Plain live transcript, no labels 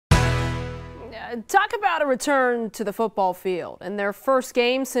Talk about a return to the football field. In their first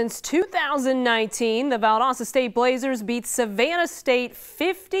game since 2019, the Valdosta State Blazers beat Savannah State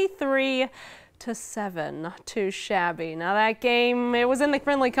 53-7. Too shabby. Now that game, it was in the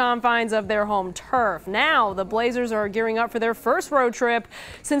friendly confines of their home turf. Now the Blazers are gearing up for their first road trip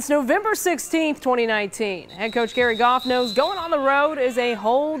since November 16th, 2019. Head coach Gary Goff knows going on the road is a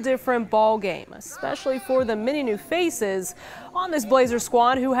whole different ball game, especially for the many new faces on this Blazer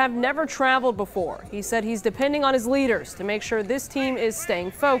squad who have never traveled before. He said he's depending on his leaders to make sure this team is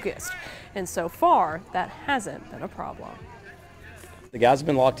staying focused. And so far, that hasn't been a problem. The guys have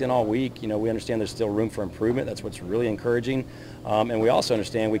been locked in all week. You know, we understand there's still room for improvement. That's what's really encouraging. And we also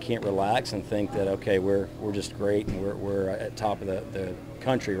understand we can't relax and think that, okay, we're just great and we're at top of the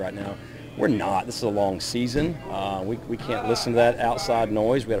country right now. We're not. This is a long season. We can't listen to that outside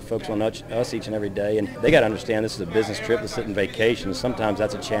noise. We got to focus on us each and every day. And they got to understand this is a business trip. This isn't vacation. Sometimes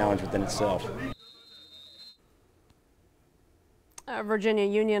that's a challenge within itself. Virginia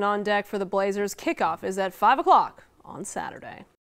Union on deck for the Blazers. Kickoff is at 5 o'clock on Saturday.